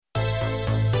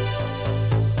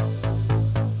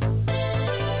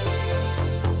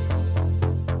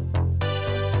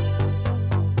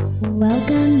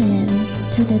Welcome in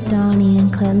to the Donny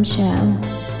and Klemm Show.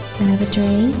 Grab a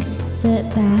drink, sit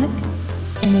back,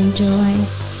 and enjoy.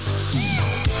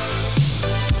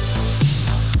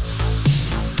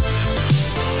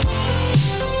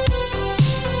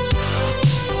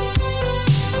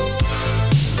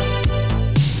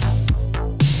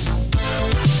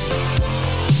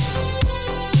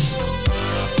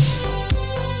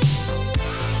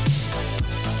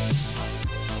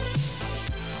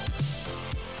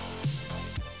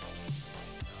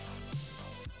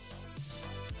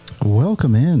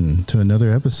 Welcome in to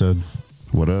another episode.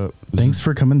 What up? Thanks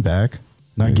for coming back,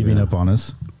 not giving up on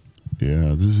us.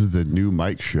 Yeah, this is the new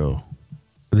Mike show.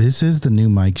 This is the new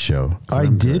Mike show. I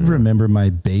did remember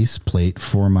my base plate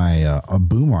for my a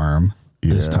boom arm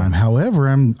this time. However,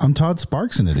 I'm Todd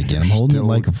Sparks in it again. I'm holding it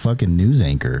like a fucking news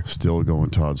anchor. Still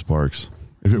going Todd Sparks.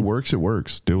 If it works, it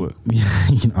works. Do it. Yeah,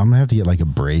 I'm gonna have to get like a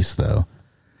brace though.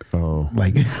 Oh,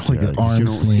 like an arm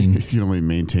sling. You can only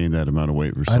maintain that amount of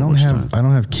weight for so much time. I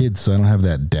don't have kids, so I don't have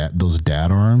those dad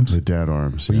arms. The dad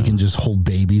arms. Where you can just hold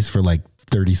babies for like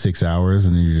 36 hours,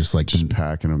 and you're just like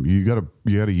packing them. You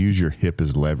gotta use your hip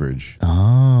as leverage.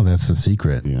 Oh, that's the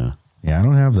secret. Yeah, I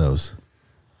don't have those.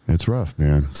 It's rough,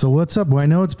 man. So what's up? Well, I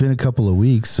know it's been a couple of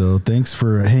weeks, so thanks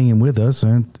for hanging with us.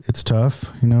 And it's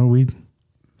tough, we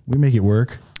make it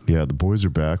work. Yeah, the boys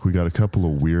are back. We got a couple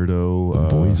of weirdo...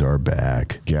 The boys are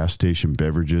back. Gas station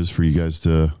beverages for you guys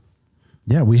to...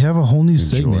 Yeah, we have a whole new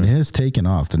segment. It has taken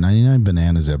off. The 99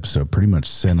 Bananas episode pretty much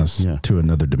sent us to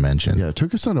another dimension. Yeah, it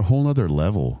took us on a whole other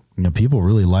level. People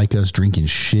really like us drinking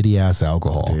shitty-ass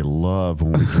alcohol. They love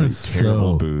when we drink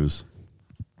terrible booze.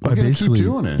 I basically keep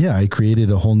doing it. Yeah, I created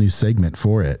a whole new segment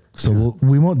for it. So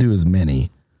we won't do as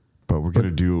many. But we're going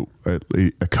to do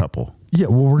a couple. Yeah,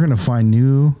 well, we're going to find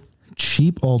new...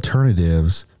 cheap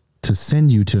alternatives to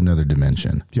send you to another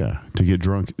dimension. Yeah, to get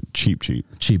drunk cheap,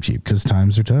 because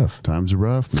times are tough. Times are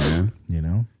rough, man.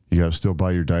 You got to still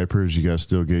buy your diapers, you got to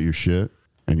still get your shit,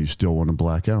 and you still want to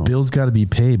black out. Bills got to be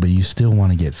paid, but you still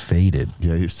want to get faded.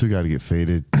 Yeah, you still got to get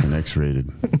faded and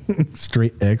X-rated.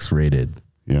 Straight X-rated.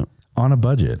 Yeah. On a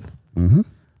budget. Mm-hmm.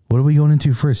 What are we going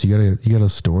into first? You got a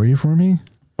story for me?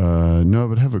 No,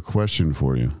 but I have a question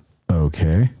for you.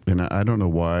 Okay. And I don't know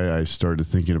why I started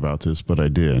thinking about this, but I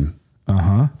did.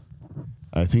 Uh-huh.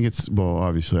 I think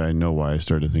obviously I know why I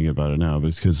started thinking about it now, but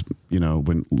it's because,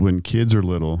 when kids are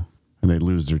little and they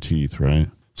lose their teeth, right?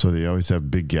 So they always have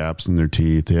big gaps in their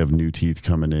teeth. They have new teeth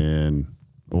coming in,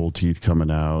 old teeth coming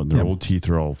out. And their old teeth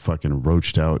are all fucking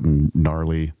roached out and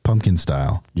gnarly. Pumpkin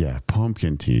style. Yeah,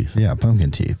 pumpkin teeth. Yeah,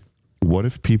 pumpkin teeth. What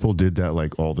if people did that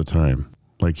like all the time?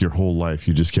 Like your whole life,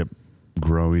 you just kept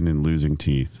growing and losing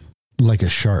teeth. Like a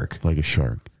shark.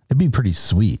 It'd be pretty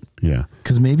sweet. Yeah.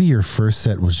 Because maybe your first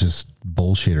set was just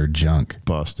bullshit or junk.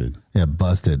 Busted. Yeah,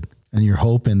 busted. And you're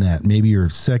hoping that maybe your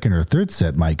second or third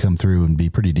set might come through and be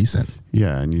pretty decent.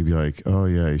 Yeah, and you'd be like, oh,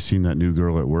 yeah, you seen that new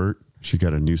girl at work? She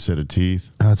got a new set of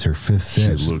teeth. Oh, it's her fifth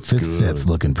set. Fifth set's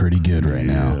looking pretty good right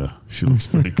now. Yeah, she looks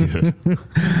pretty good.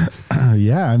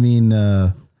 Yeah, I mean,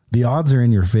 the odds are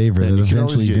in your favor that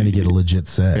eventually you're going to get a legit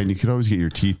set. And you could always get your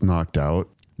teeth knocked out.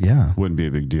 Yeah. Wouldn't be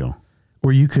a big deal.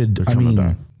 Or you could,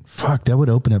 back. Fuck, that would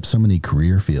open up so many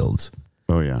career fields.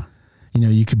 Oh, yeah.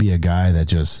 You could be a guy that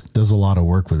just does a lot of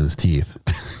work with his teeth.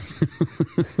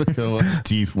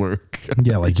 Teeth work.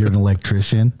 Yeah, like you're an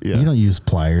electrician. Yeah. You don't use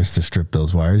pliers to strip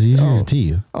those wires. You use your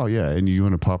teeth. Oh, yeah. And you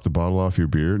want to pop the bottle off your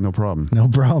beer? No problem. No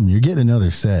problem. You're getting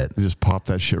another set. You just pop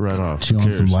that shit right off. Chew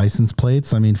on some license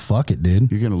plates. I mean, fuck it,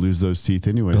 dude. You're going to lose those teeth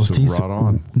anyway, so rot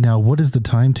on. Now, what is the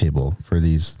timetable for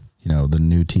these, the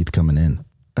new teeth coming in?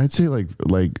 I'd say like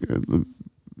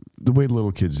the way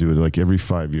little kids do it, like every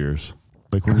 5 years.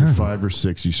 Like when you're 5 or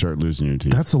 6, you start losing your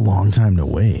teeth. That's a long time to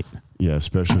wait. Yeah,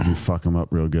 especially if you fuck them up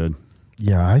real good.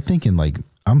 Yeah, I think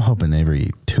I'm hoping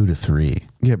every 2 to 3.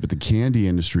 Yeah, but the candy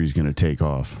industry is going to take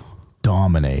off.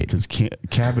 Dominate. Because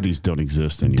cavities don't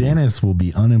exist anymore. Dentists will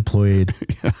be unemployed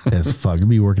as fuck. You'll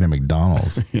be working at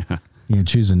McDonald's. Yeah. You can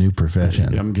choose a new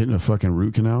profession. I'm getting a fucking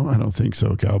root canal? I don't think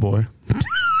so, cowboy.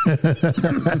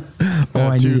 That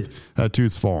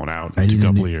tooth's falling out in a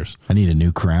couple of years. I need a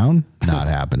new crown? Not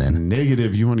happening.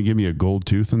 Negative. You want to give me a gold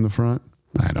tooth in the front?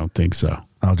 I don't think so.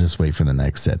 I'll just wait for the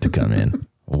next set to come in.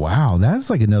 Wow, that's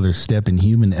like another step in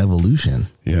human evolution.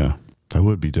 Yeah, that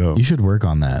would be dope. You should work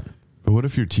on that. But what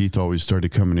if your teeth always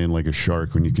started coming in like a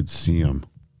shark when you could see them?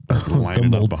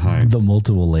 Lining up behind. The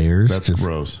multiple layers. That's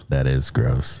gross. That is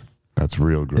gross. That's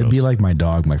real gross. It'd be like my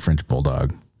dog, my French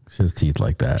bulldog. She has teeth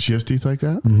like that. She has teeth like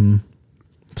that? Mm-hmm.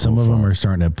 Some of them are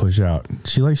starting to push out.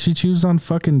 She chews on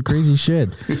fucking crazy shit.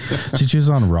 She chews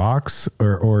on rocks,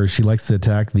 or she likes to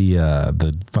attack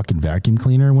the fucking vacuum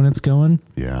cleaner when it's going.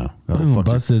 Yeah. Boom,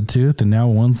 busted a tooth, and now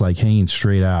one's like hanging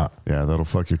straight out. Yeah, that'll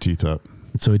fuck your teeth up.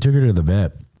 So we took her to the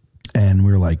vet, and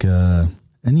we were like,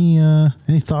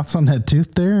 any thoughts on that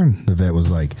tooth there? And the vet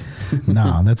was like,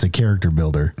 nah, that's a character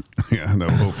builder. Yeah, no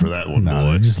hope for that one.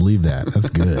 No, just leave that. That's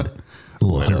good.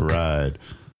 Let it ride.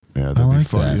 Yeah, that'd be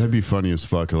funny. That'd be funny as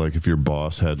fuck. Like if your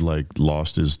boss had like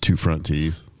lost his 2 front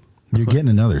teeth. You're getting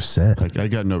another set. Like I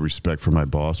got no respect for my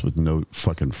boss with no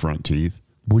fucking front teeth.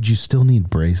 Would you still need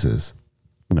braces?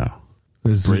 No,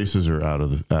 braces are out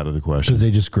of the question because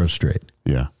they just grow straight.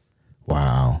 Yeah.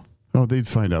 Wow. Oh, they'd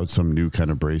find out some new kind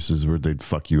of braces where they'd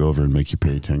fuck you over and make you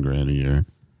pay $10,000 a year.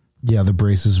 Yeah, the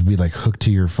braces would be like hooked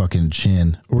to your fucking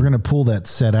chin. We're going to pull that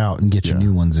set out and get you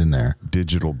new ones in there.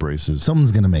 Digital braces.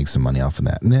 Someone's going to make some money off of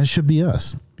that. And that should be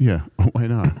us. Yeah, why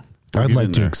not? I'd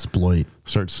like to exploit.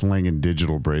 Start slanging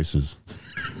digital braces.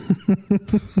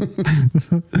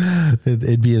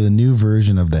 It'd be the new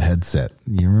version of the headset.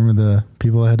 You remember the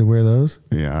people that had to wear those?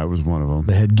 Yeah, I was one of them.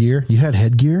 The headgear? You had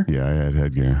headgear? Yeah, I had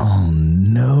headgear. Oh,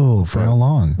 no. For how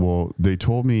long? Well, they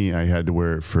told me I had to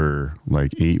wear it for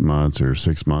like 8 months or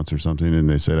 6 months or something. And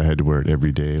they said I had to wear it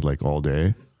every day, like all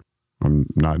day. I'm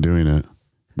not doing it.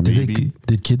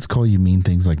 Did kids call you mean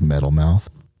things like metal mouth?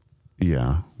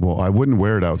 Yeah. Well, I wouldn't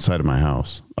wear it outside of my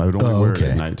house. I would only wear it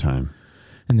at nighttime.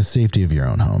 In the safety of your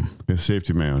own home. The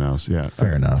safety of my own house. Yeah.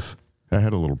 Fair enough. I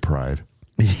had a little pride.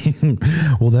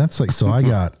 Well, that's like, so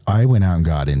I went out and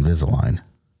got Invisalign.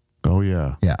 Oh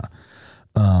yeah. Yeah.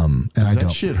 Does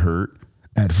that shit hurt?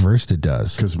 At first it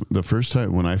does. Because the first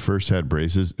time when I first had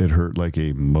braces, it hurt like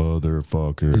a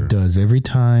motherfucker. It does. Every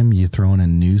time you throw in a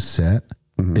new set,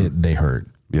 they hurt.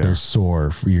 Yeah. They're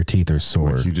sore. Your teeth are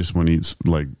sore. Like you just want to eat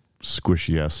like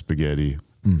squishy ass spaghetti.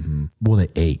 Mm-hmm. Well, they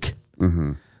ache.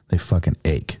 Mm-hmm. They fucking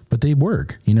ache, but they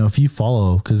work. You know, if you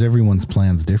follow, because everyone's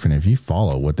plan's different. If you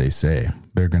follow what they say,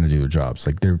 they're going to do their jobs.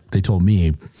 Like they told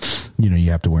me, you know,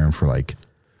 you have to wear them for like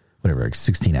whatever, like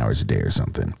 16 hours a day or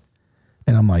something.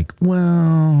 And I'm like,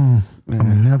 well, I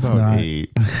mean, that's not 8.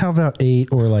 How about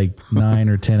 8 or like 9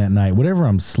 or 10 at night, whatever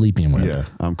I'm sleeping with. Yeah,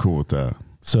 I'm cool with that.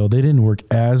 So they didn't work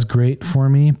as great for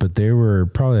me, but they were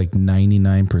probably like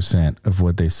 99% of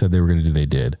what they said they were going to do. They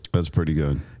did. That's pretty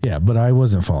good. Yeah, but I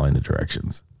wasn't following the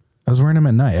directions. I was wearing them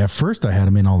at night. At first, I had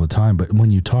them in all the time, but when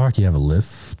you talk, you have a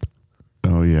lisp.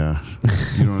 Oh, yeah.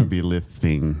 You don't want to be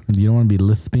lisping. You don't want to be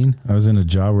lisping? I was in a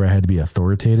job where I had to be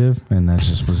authoritative, and that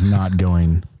just was not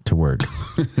going to work.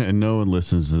 And no one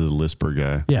listens to the lisper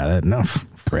guy. Yeah,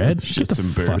 Fred, get the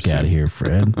fuck out of here,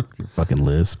 Fred. You fucking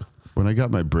lisp. When I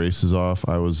got my braces off,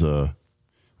 I was a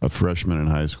freshman in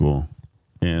high school,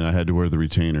 and I had to wear the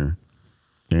retainer,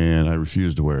 and I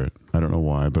refused to wear it. I don't know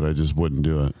why, but I just wouldn't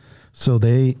do it. So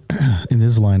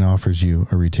Invisalign offers you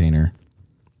a retainer,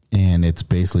 and it's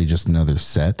basically just another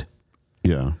set.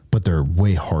 Yeah, but they're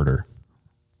way harder.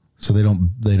 So they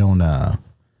don't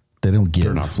give.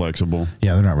 They're not flexible.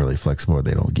 Yeah, they're not really flexible.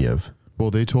 They don't give.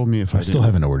 Well, they told me if I still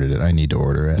haven't ordered it. I need to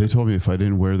order it. They told me if I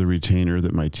didn't wear the retainer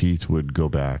that my teeth would go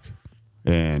back,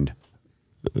 and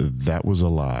that was a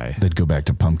lie. They'd go back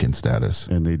to pumpkin status,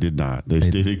 and they did not. They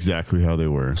stayed exactly how they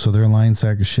were. So they're a lying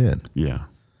sack of shit. Yeah.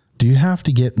 Do you have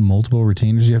to get multiple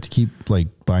retainers? You have to keep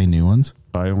buying new ones?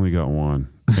 I only got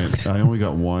one. And I only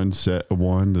got one set,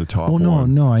 the top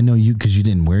one. No, I know you because you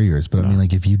didn't wear yours. But no. I mean,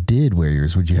 like if you did wear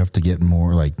yours, would you have to get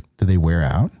more? Like, do they wear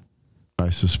out?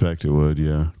 I suspect it would,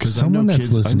 yeah. Because I know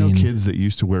kids that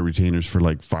used to wear retainers for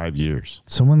like 5 years.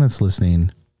 Someone that's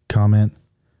listening, comment,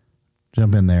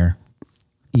 jump in there,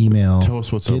 email, tell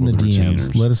us what's up with the DMs.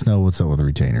 Retainers. Let us know what's up with the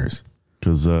retainers.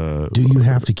 Because do you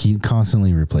have to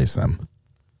constantly replace them?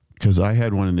 Because I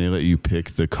had one and they let you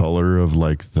pick the color of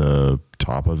like the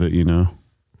top of it, you know?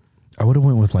 I would have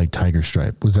went with like tiger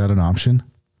stripe. Was that an option?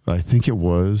 I think it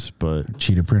was, but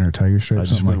cheetah print or tiger stripe,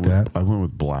 something like that. I went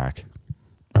with black.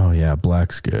 Oh yeah,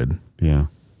 black's good. Yeah.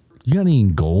 You got any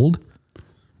in gold?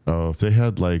 Oh, if they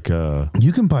had like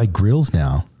you can buy grills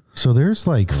now. So there's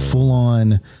like full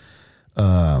on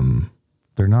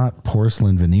they're not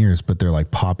porcelain veneers, but they're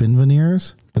like pop-in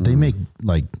veneers, but they make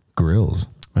like grills.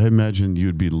 I imagine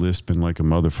you'd be lisping like a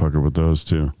motherfucker with those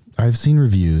too. I've seen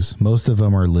reviews. Most of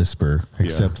them are lisper,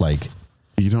 except like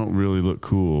you don't really look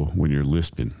cool when you're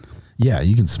lisping. Yeah,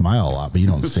 you can smile a lot, but you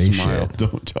don't say shit.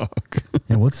 Don't talk.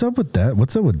 Yeah, what's up with that?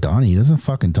 What's up with Donnie? He doesn't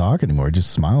fucking talk anymore. He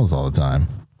just smiles all the time.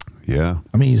 Yeah.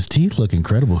 I mean, his teeth look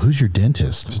incredible. Who's your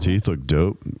dentist? His teeth look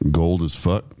dope. Gold as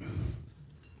fuck.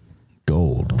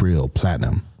 Gold, real,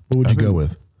 platinum. What would you go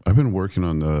with? I've been working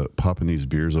on popping these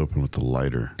beers open with the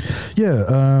lighter.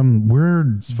 Yeah,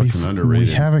 It's fucking underrated.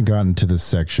 we haven't gotten to the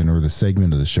section or the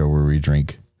segment of the show where we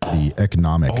drink the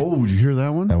economic. Oh, did you hear that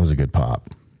one? That was a good pop.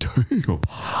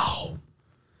 Wow.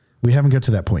 We haven't got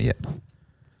to that point yet.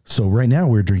 So right now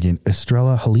we're drinking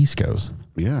Estrella Jalisco's.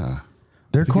 Yeah.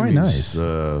 They're quite nice.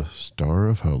 Star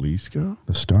of Jalisco?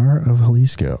 The Star of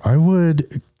Jalisco. I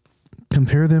would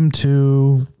compare them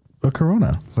to a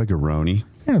Corona. Like a Roni.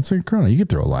 Yeah, it's like a Corona. You could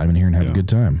throw a lime in here and have a good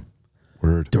time.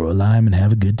 Word. Throw a lime and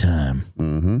have a good time.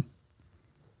 Mm-hmm.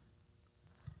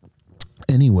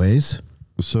 Anyways.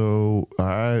 So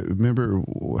I remember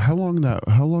how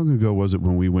long ago was it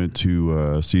when we went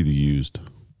to see the Used?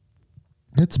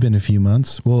 It's been a few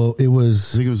months. Well, I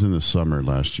think it was in the summer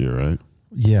last year, right?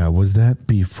 Yeah, was that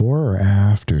before or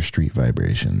after Street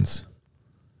Vibrations?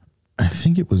 I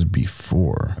think it was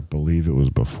before. I believe it was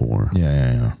before.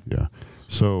 Yeah.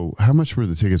 So how much were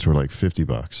the tickets? Were like $50.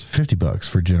 $50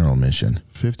 for general admission.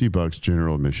 $50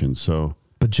 general admission. So,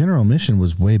 but general admission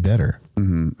was way better.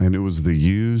 Mm-hmm. And it was the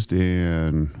Used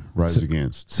and Rise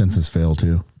Against. Census Fail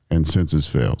too. And Census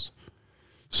Fails.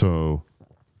 So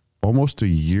almost a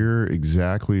year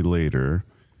exactly later,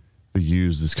 the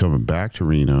Used is coming back to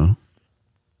Reno,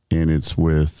 and it's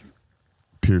with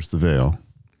Pierce the Veil.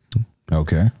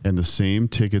 Okay. And the same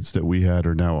tickets that we had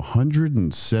are now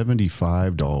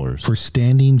 $175 for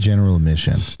standing general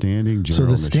admission. Standing general So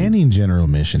the admission. standing general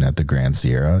admission at the Grand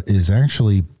Sierra is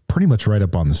actually pretty much right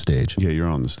up on the stage. Yeah, you're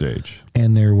on the stage.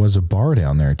 And there was a bar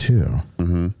down there too.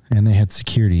 Mm-hmm. And they had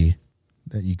security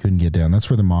that you couldn't get down. That's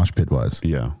where the mosh pit was.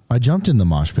 Yeah. I jumped in the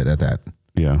mosh pit at that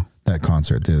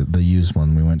concert, the Used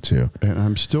one we went to. And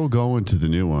I'm still going to the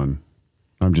new one.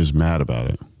 I'm just mad about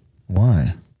it.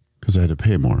 Why? Because I had to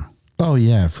pay more. Oh,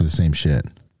 yeah, for the same shit.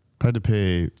 I had to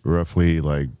pay roughly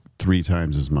like 3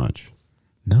 times as much.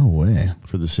 No way.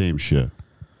 For the same shit.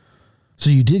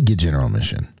 So you did get general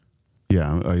admission?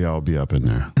 Yeah, I'll be up in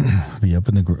there.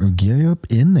 Get up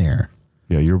in there.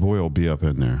 Yeah, your boy will be up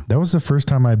in there. That was the first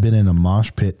time I've been in a mosh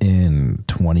pit in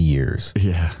 20 years.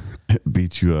 Yeah, it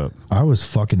beats you up. I was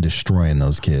fucking destroying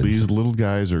those kids. These little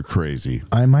guys are crazy.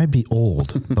 I might be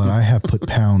old, but I have put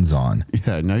pounds on.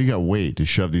 Yeah, now you got weight to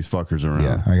shove these fuckers around.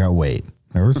 Yeah, I got weight.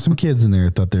 There were some kids in there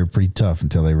that thought they were pretty tough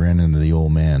until they ran into the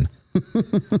old man.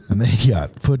 And they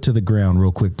got put to the ground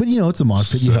real quick. But you know, it's a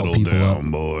mosh pit. You help people down,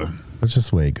 up. Boy. That's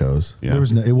just the way it goes. Yeah.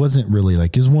 It wasn't really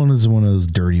like, it was one of those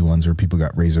dirty ones where people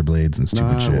got razor blades and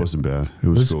stupid shit. It wasn't bad. It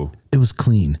was cool. It was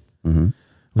clean. Mm-hmm.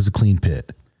 It was a clean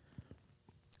pit.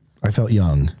 I felt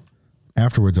young.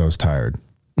 Afterwards, I was tired.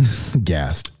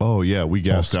 Gassed. Oh, yeah. We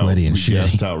gassed out. Sweaty and we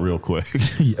gassed out real quick.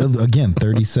 Again,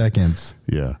 30 seconds.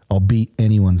 Yeah. I'll beat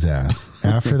anyone's ass.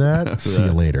 After that, see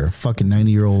you later. Fucking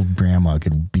 90-year-old grandma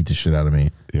could beat the shit out of me.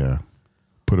 Yeah.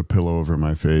 Put a pillow over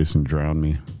my face and drown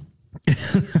me.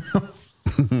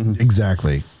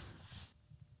 Exactly.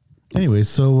 Anyway,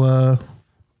 so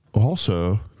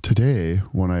also today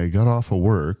when I got off of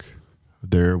work,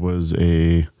 there was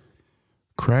a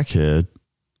crackhead,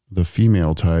 the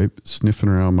female type, sniffing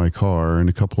around my car and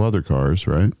a couple other cars,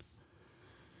 right?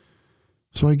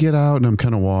 So I get out and I'm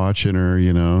kind of watching her,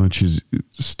 you know, and she's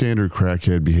standard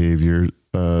crackhead behavior.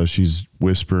 She's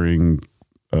whispering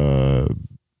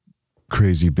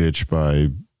Crazy Bitch by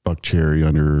Buck Cherry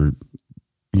under,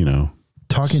 you know,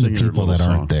 talking to people that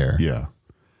aren't there. Yeah.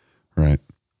 Right.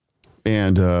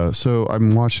 And so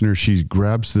I'm watching her. She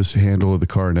grabs this handle of the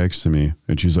car next to me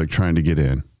and she's like trying to get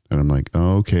in. And I'm like,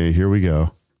 oh, okay, here we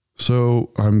go.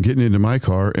 So I'm getting into my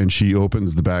car and she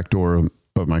opens the back door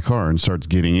of my car and starts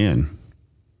getting in.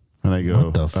 And I go,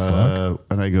 what the fuck?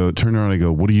 And I go, turn around. I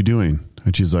go, what are you doing?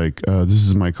 And she's like, this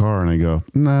is my car. And I go,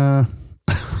 nah,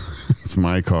 it's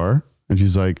my car. And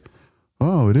she's like,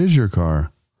 oh, it is your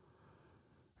car.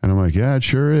 And I'm like, yeah, it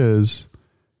sure is.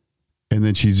 And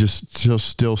then she's just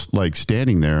still like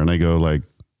standing there. And I go like,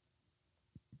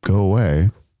 go away,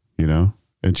 you know?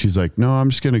 And she's like, no, I'm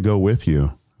just going to go with you.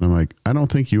 And I'm like, I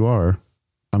don't think you are.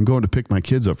 I'm going to pick my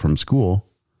kids up from school.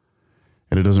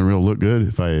 And it doesn't really look good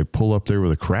if I pull up there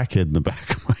with a crackhead in the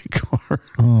back of my car.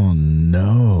 Oh,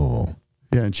 no.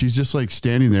 Yeah. And she's just like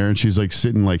standing there and she's like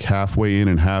sitting like halfway in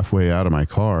and halfway out of my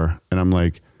car. And I'm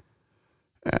like,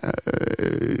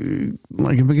 am I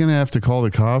going to have to call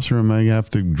the cops or am I going to have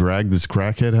to drag this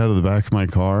crackhead out of the back of my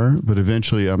car? But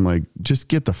eventually I'm like, just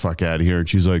get the fuck out of here. And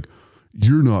she's like,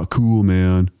 you're not cool,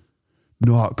 man.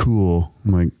 Not cool.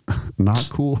 I'm like, not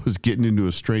cool is getting into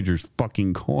a stranger's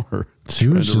fucking car. She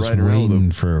was just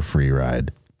waiting for a free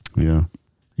ride. Yeah.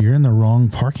 You're in the wrong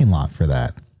parking lot for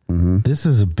that. Mm-hmm. This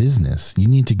is a business. You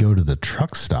need to go to the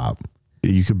truck stop.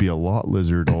 You could be a lot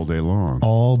lizard all day long.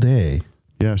 All day.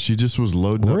 Yeah, she just was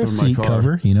loading Or up a in my seat car.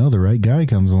 cover. You know, the right guy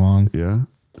comes along. Yeah.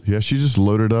 Yeah, she just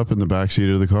loaded up in the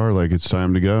backseat of the car like it's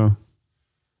time to go.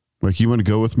 Like, you want to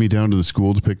go with me down to the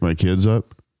school to pick my kids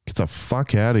up? Get the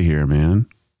fuck out of here, man.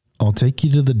 I'll take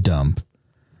you to the dump,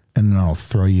 and then I'll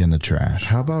throw you in the trash.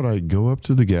 How about I go up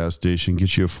to the gas station,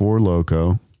 get you a Four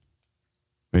Loko,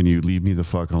 and you leave me the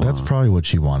fuck alone? That's probably what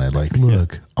she wanted. Like,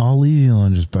 look, I'll leave you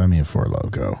alone. Just buy me a Four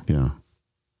Loko. Yeah.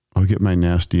 I'll get my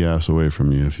nasty ass away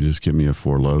from you if you just give me a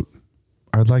Four Loko.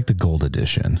 I'd like the gold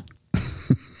edition.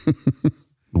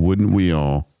 Wouldn't we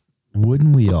all?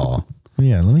 Wouldn't we all?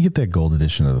 Yeah, let me get that gold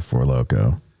edition of the Four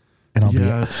Loko, and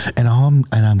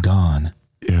I'm gone.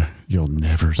 Yeah, you'll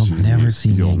never see me.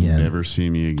 You'll never see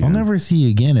me again. I'll never see you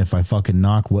again if I fucking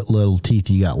knock what little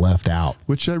teeth you got left out.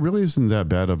 Which really isn't that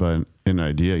bad of an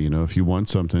idea. You know, if you want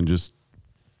something, just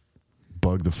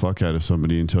bug the fuck out of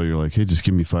somebody until you're like, hey, just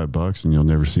give me $5 and you'll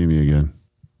never see me again.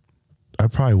 I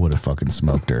probably would have fucking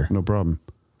smoked her. No problem.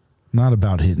 Not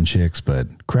about hitting chicks, but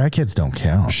crackheads don't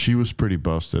count. She was pretty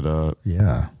busted up.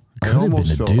 Yeah. I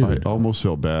almost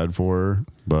felt bad for her,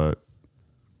 but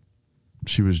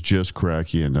she was just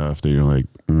cracky enough that you're like,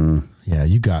 yeah,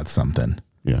 you got something.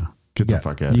 Yeah. Get the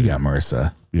fuck out of here. You got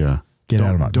MRSA. Yeah. Get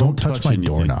out of my... Don't touch my anything.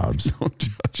 doorknobs. Don't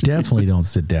touch Definitely don't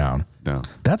sit down. No.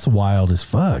 That's wild as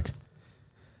fuck.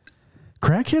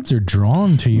 Crackheads are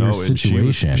drawn to your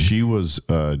situation. She was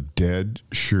dead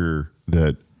sure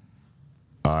that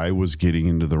I was getting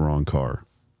into the wrong car.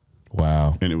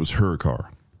 Wow. And it was her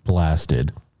car.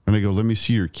 Blasted. And I go, let me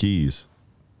see your keys.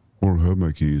 I don't have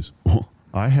my keys. Well,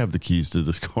 I have the keys to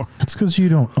this car. That's because you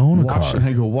don't own a car. And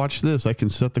I go, watch this. I can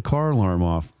set the car alarm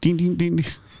off. Ding, ding, ding, ding.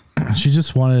 She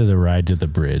just wanted a ride to the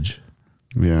bridge.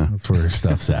 Yeah. That's where her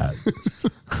stuff's at.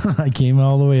 I came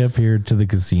all the way up here to the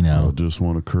casino. I just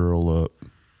want to curl up.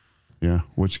 Yeah.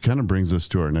 Which kind of brings us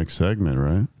to our next segment,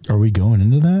 right? Are we going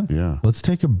into that? Yeah. Let's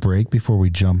take a break before we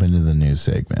jump into the new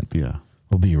segment. Yeah.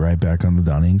 We'll be right back on the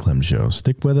Donny and Klemm Show.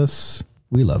 Stick with us.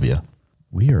 We love you.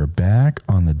 We are back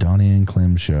on the Donny and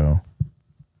Klemm Show,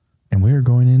 and we are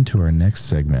going into our next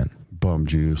segment. Bum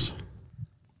juice.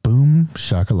 Boom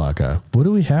shakalaka. What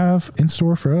do we have in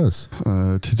store for us?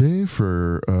 Today,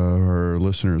 for our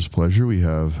listeners' pleasure, we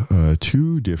have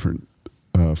two different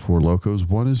Four Lokos.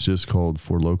 One is just called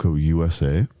Four Loko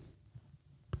USA,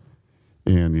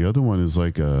 and the other one is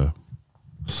like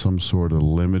some sort of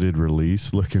limited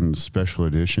release looking special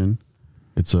edition.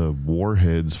 It's a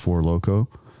Warheads Four Loko,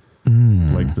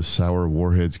 like the sour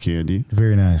Warheads candy.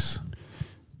 Very nice.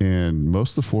 And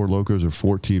most of the Four Lokos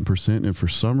are 14%, and for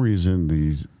some reason,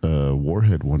 the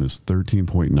Warhead one is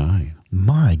 13.9.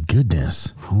 My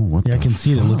goodness. Oh, what? Yeah, I can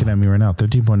see it looking at me right now.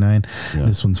 13.9. Yeah.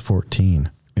 This one's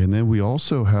 14. And then we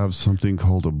also have something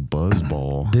called a Buzz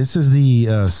Ball. This is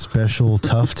the special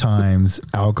Tuff Times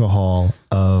alcohol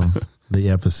of the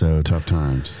episode. Tough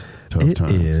times.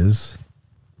 It is,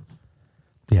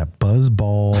 Buzz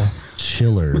Ball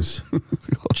Chillers.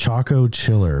 Choco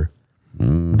Chiller.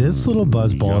 This little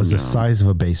Buzz Ball is the size of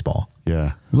a baseball.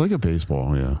 Yeah. It's like a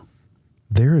baseball, yeah.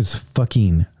 There is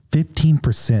fucking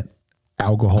 15%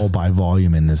 alcohol by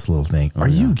volume in this little thing. Are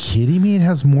you kidding me? It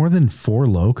has more than Four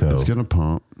Loko. It's going to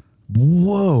pump.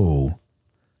 Whoa.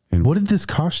 And what did this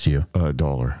cost you?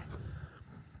 $1.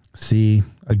 See,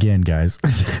 again, guys,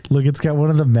 look, it's got one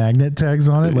of the magnet tags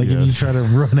on it. Like if you try to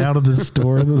run out of the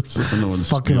store, the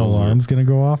fucking alarm's going to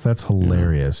go off. That's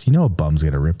hilarious. You know a bum's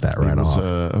going to rip that right off.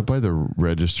 It was by the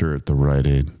register at the Rite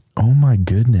Aid. Oh, my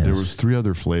goodness. There was 3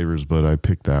 other flavors, but I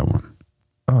picked that one.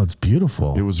 Oh, it's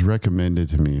beautiful. It was recommended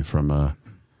to me from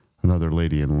another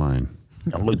lady in line.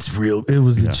 No, it's real. It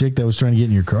was the chick that was trying to get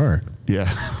in your car. Yeah.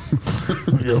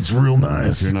 It's real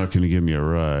nice. If you're not going to give me a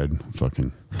ride,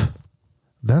 fucking...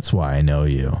 That's why I know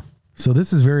you. So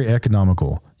this is very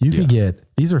economical. You could get,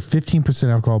 these are 15%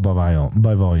 alcohol by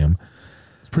volume.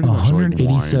 It's pretty much 187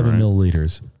 like wine, right?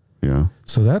 milliliters. Yeah.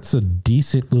 So that's a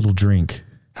decent little drink.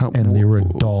 And they were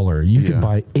 $1. You could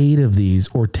buy 8 of these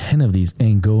or 10 of these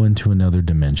and go into another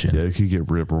dimension. Yeah, you could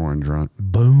get rip-roaring drunk.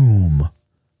 Boom.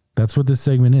 That's what this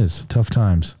segment is. Tough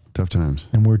times. Tough times.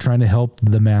 And we're trying to help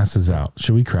the masses out.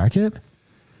 Should we crack it?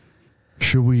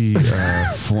 Should we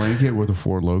flank it with a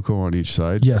Four Loko on each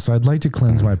side? Yes, I'd like to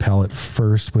cleanse my palate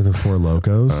first with a Four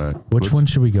Lokos. Right. Which one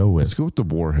should we go with? Let's go with the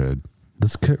Warhead.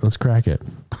 Let's crack it.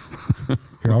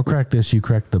 Here, I'll crack this. You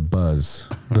crack the Buzz.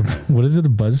 What is it? A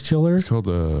Buzz Chiller? It's called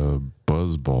a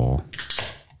Buzz Ball.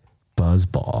 Buzz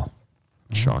Ball.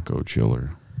 Choco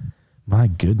Chiller. My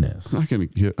goodness.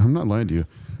 I'm not lying to you.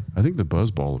 I think the Buzz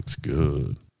Ball looks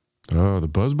good. Oh, the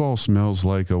Buzz Ball smells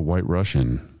like a White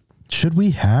Russian. Should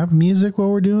we have music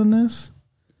while we're doing this?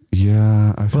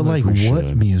 Yeah, I feel But like, we what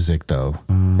should. music though?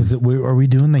 Is it? Are we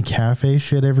doing the cafe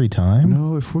shit every time?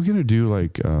 No, if we're gonna do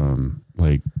like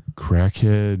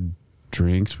crackhead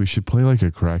drinks, we should play like a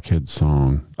crackhead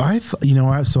song.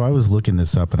 So I was looking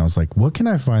this up and I was like, what can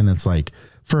I find that's like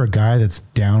for a guy that's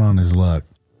down on his luck?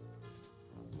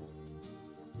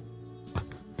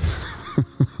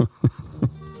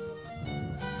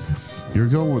 You're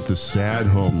going with the sad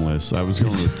homeless. I was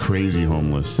going with crazy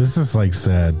homeless. This is like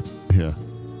sad. Yeah.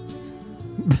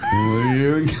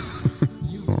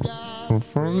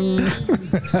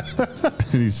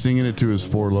 And he's singing it to his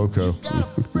Four Loko.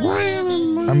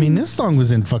 I mean, this song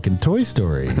was in fucking Toy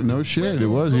Story. No shit, it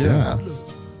was, yeah.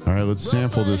 All right, let's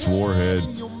sample this Warhead.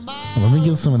 Let me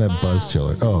get some of that Buzz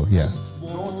Chiller. Oh, yeah.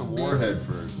 Go with the Warhead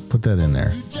first. Put that in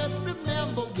there. Just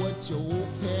remember what your old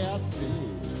past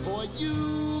said. Boy,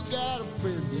 you got a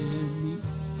friend in me.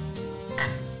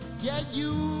 Yeah,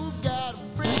 you got a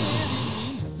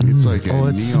friend in me. It's like a Oh,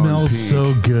 it neon smells pink.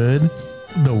 so good.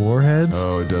 The Warheads.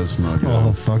 Oh, it does smell good.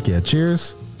 Oh, fuck yeah.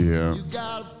 Cheers. Yeah. You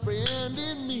got a friend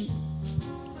in me.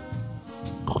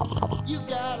 You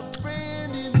got a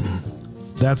friend in me.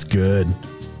 That's good.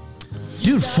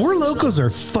 Dude, Four Locos are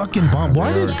fucking bomb.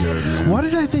 Why They're did good, man. Why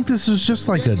did I think this was just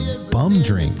like a bum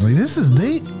drink? Like this is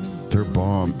They're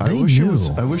bomb. I They wish it knew. was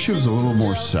a little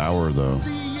more sour though.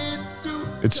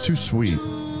 It's too sweet.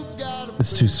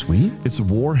 it's too sweet. It's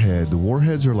Warhead. The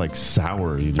Warheads are like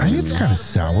sour, you know. I think it's kind of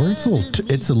sour. It's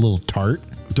a little tart.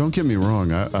 Don't get me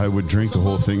wrong. I would drink the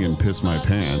whole thing and piss my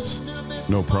pants.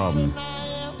 No problem.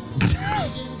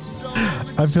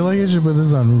 I feel like I should put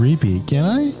this on repeat. Can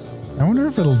I? I wonder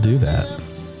if it'll do that.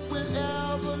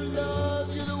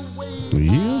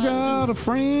 You got a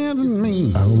friend in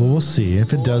me. Oh, well, we'll see.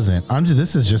 If it doesn't,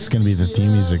 this is just going to be the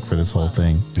theme music for this whole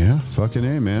thing. Yeah, fucking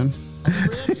A, man.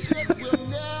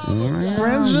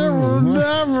 Friendship will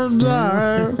never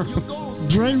die.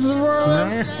 Drinks of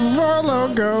Four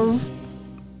Locos.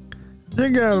 You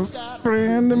got a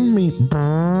friend in me.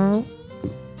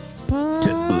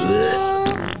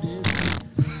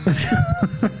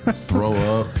 Throw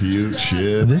up, puke,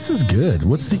 shit. This is good.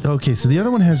 Okay, so the other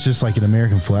one has just like an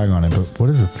American flag on it, but what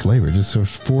is the flavor? Just so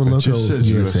Four Loko It just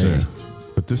says USA. USA.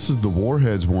 But this is the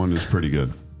Warheads one is pretty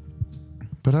good.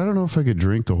 But I don't know if I could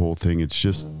drink the whole thing. It's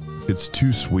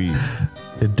too sweet.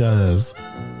 It does.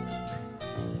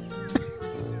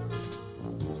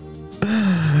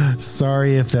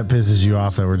 Sorry if that pisses you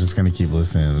off that we're just going to keep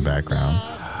listening in the background.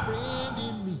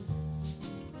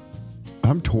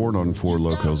 I'm torn on Four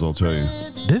Locos, I'll tell you.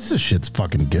 This shit's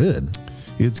fucking good.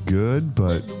 It's good,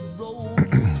 but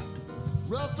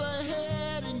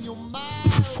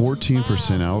for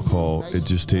 14% alcohol, it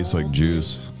just tastes like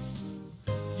juice.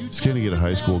 It's going to get a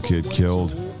high school kid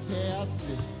killed.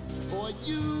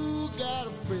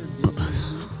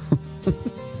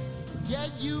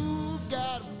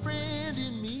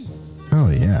 Oh,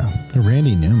 yeah.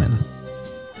 Randy Newman.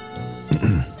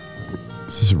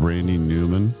 This is Randy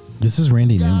Newman. This is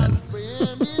Randy Newman.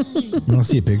 You want to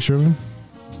see a picture of him?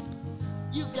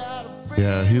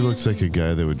 Yeah, he looks like a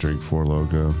guy that would drink Four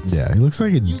Loko. Yeah, he looks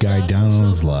like a guy down on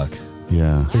his luck.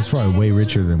 Yeah. He's probably way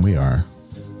richer than we are.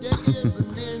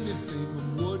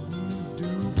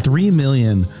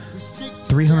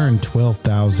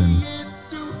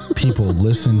 3,312,000 people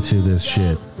listen to this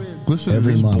shit. Listen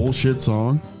every to this month. bullshit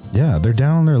song. Yeah, they're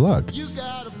down on their luck.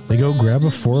 They go grab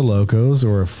a Four Locos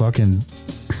or a fucking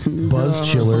Buzz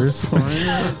Chillers,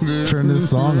 turn this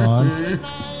song on,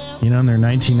 in their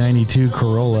 1992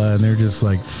 Corolla, and they're just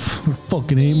like,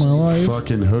 fucking hate my life.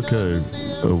 Fucking hook a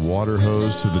water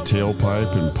hose to the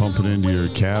tailpipe and pump it into your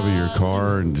cab of your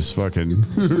car and just fucking.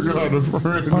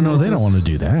 Oh no, they don't want to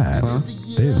do that. Huh?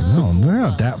 They're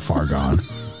not that far gone.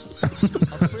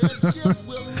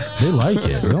 They like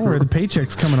it. Don't worry, the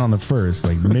paycheck's coming on the 1st.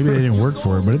 Like maybe they didn't work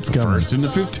for it, but it's coming. 1st and the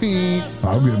 15th.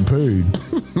 I'm getting paid.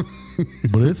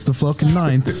 But it's the fucking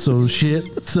 9th, so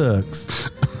shit sucks.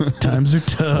 Times are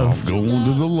tough. I'm going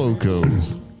to the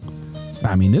Locos.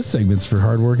 I mean, this segment's for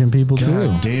hardworking people too.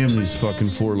 God damn these fucking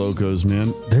Four Locos,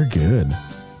 man. They're good.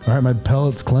 All right, my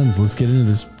palate's cleansed. Let's get into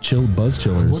this Buzz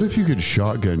Chillers. What if you could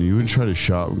shotgun? You would try to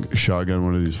shotgun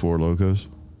one of these Four Locos?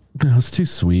 No, it's too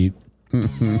sweet.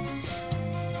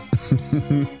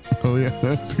 Oh yeah,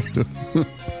 that's good.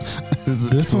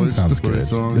 This one sounds good.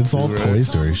 It's all Toy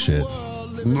Story shit.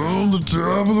 On the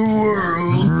top of the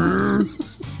world,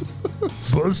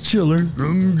 Buzz Chiller.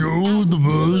 I'm go with the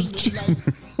Buzz Chiller.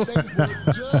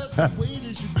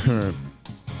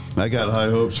 I got high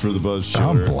hopes for the Buzz Chiller.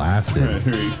 I'm blasted. Right,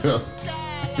 here you go.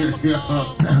 Here you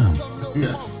go.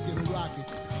 Yeah.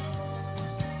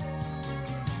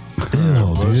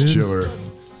 Ew, Buzz dude. Chiller.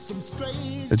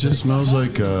 It just smells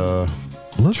like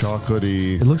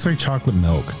chocolatey. It looks like chocolate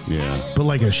milk. Yeah. But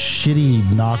like a shitty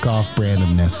knockoff brand of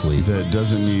Nestle. That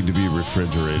doesn't need to be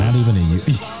refrigerated. Not even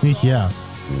yeah.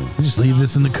 We just leave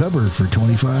this in the cupboard for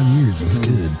 25 years. It's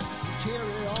good.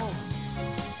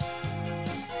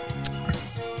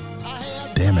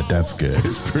 Damn it, that's good.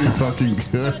 It's pretty fucking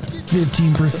good.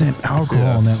 15%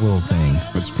 alcohol in that little thing.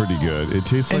 It's pretty good. It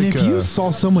tastes And like... if you saw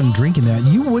someone drinking that,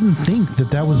 you wouldn't think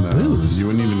that was booze. You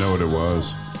wouldn't even know what it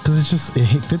was. Because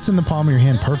it fits in the palm of your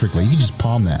hand perfectly. You can just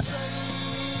palm that.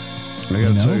 I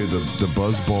gotta tell you, the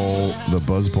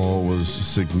Buzzball was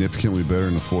significantly better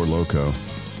than the Four Loko.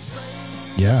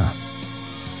 Yeah.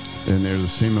 And they're the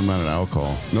same amount of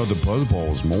alcohol. No, the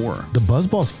Buzzball was more. The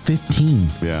Buzzball's 15.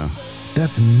 Yeah.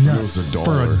 That's nuts It was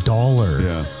for $1.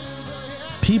 Yeah.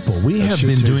 People, we have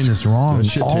been doing this wrong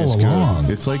all along.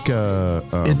 Good. It's like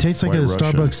it tastes like a Russian.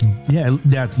 Starbucks. Yeah,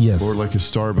 that's yes. Or like a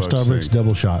Starbucks. Starbucks thing.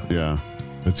 double shot. Yeah,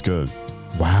 it's good.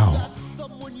 Wow.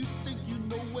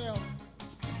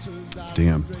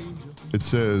 Damn. It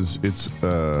says it's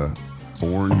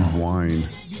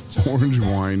orange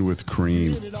wine with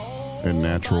cream and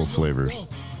natural flavors.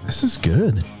 This is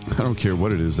good. I don't care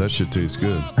what it is. That shit tastes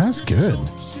good. That's good.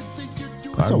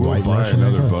 That's I a will white buy Russian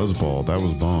another right Buzzball. That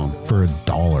was bomb. for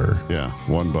 $1. Yeah,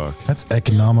 $1. That's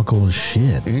economical as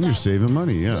shit. And you're saving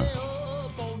money, yeah.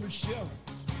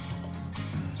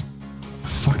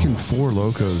 Fucking Four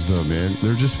Locos though, man.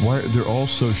 They're just they're all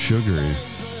so sugary.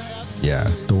 Yeah,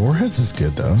 the Warheads is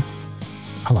good though.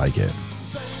 I like it.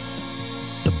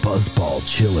 The Buzzball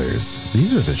Chillers.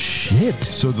 These are the shit.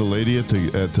 So the lady at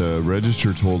the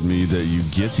register told me that you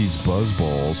get these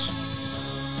Buzzballs,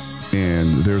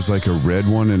 and there's like a red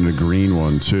one and a green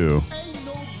one too,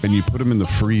 and you put them in the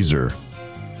freezer,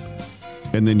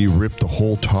 and then you rip the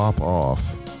whole top off,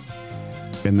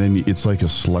 and then it's like a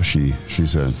slushy. She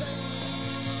said,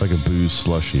 like a booze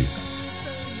slushy.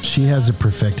 She has it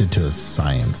perfected to a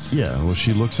science. Yeah, well,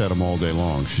 she looks at them all day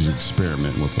long. She's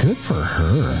experimenting with them. Good for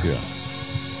her. Yeah.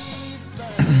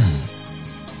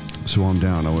 So I'm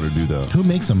down. I want to do that. Who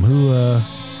makes them?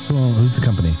 Who's the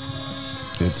company?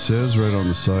 It says right on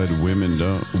the side, women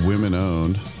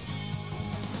owned.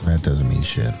 That doesn't mean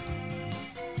shit.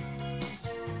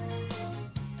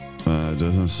 It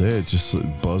doesn't say. It's just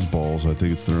Buzzballs. I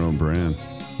think it's their own brand.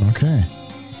 Okay.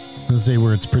 Does it say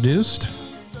where it's produced?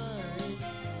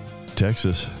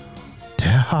 Texas.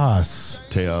 Tejas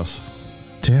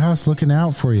looking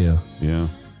out for you. Yeah.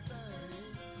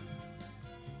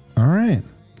 All right.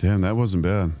 Damn, that wasn't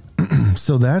bad.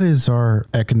 So that is our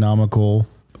economical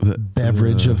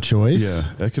beverage of choice.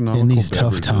 Yeah, economical in these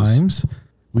tough times.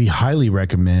 We highly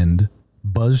recommend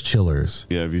Buzz Chillers.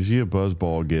 Yeah, if you see a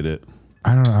Buzzball, get it.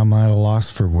 I don't know. I'm at a loss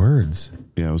for words.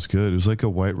 Yeah, it was good. It was like a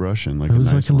White Russian. It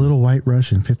was like a little White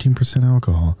Russian, 15%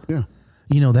 alcohol. Yeah.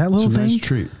 You know, that little it's a thing? nice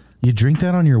treat. You drink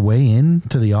that on your way in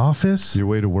to the office. Your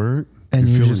way to work. And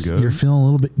you're feeling good. You're feeling a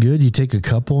little bit good. You take a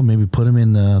couple, maybe put them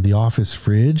in the office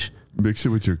fridge. Mix it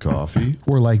with your coffee.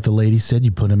 Or like the lady said,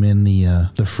 you put them in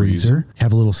the freezer.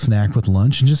 Have a little snack with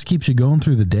lunch and just keeps you going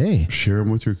through the day. Share them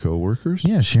with your coworkers.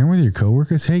 Yeah, share them with your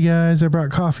coworkers. Hey guys, I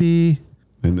brought coffee.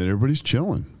 And then everybody's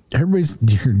chilling.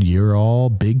 You're all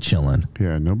big chilling.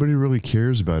 Yeah, nobody really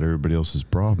cares about everybody else's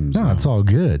problems. No, it's all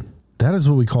good. That is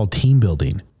what we call team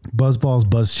building. Buzzballs,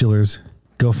 Buzz Chillers.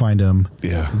 Go find them.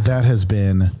 Yeah. That has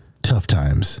been Tuff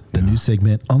Times, the new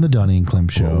segment on the Donny and Klemm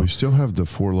Show. Well, we still have the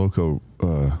Four Loko.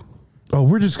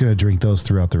 We're just going to drink those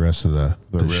throughout the rest of the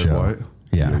red show. White?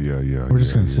 Yeah. We're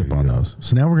just going to sip on yeah. those.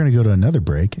 So now we're going to go to another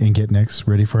break and get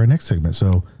ready for our next segment.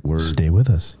 So stay with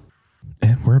us.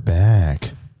 And we're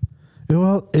back.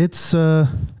 Well, it's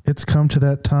come to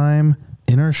that time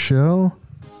in our show.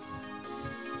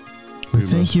 We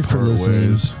thank you for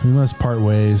listening. We must part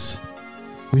ways.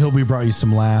 We hope we brought you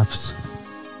some laughs.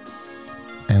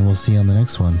 And we'll see you on the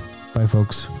next one. Bye,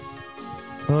 folks.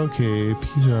 Okay,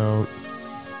 peace out.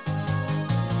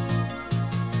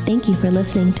 Thank you for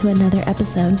listening to another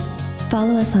episode.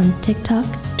 Follow us on TikTok,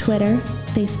 Twitter,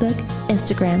 Facebook,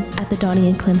 Instagram at The Donny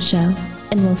and Klemm Show,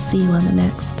 and we'll see you on the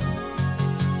next.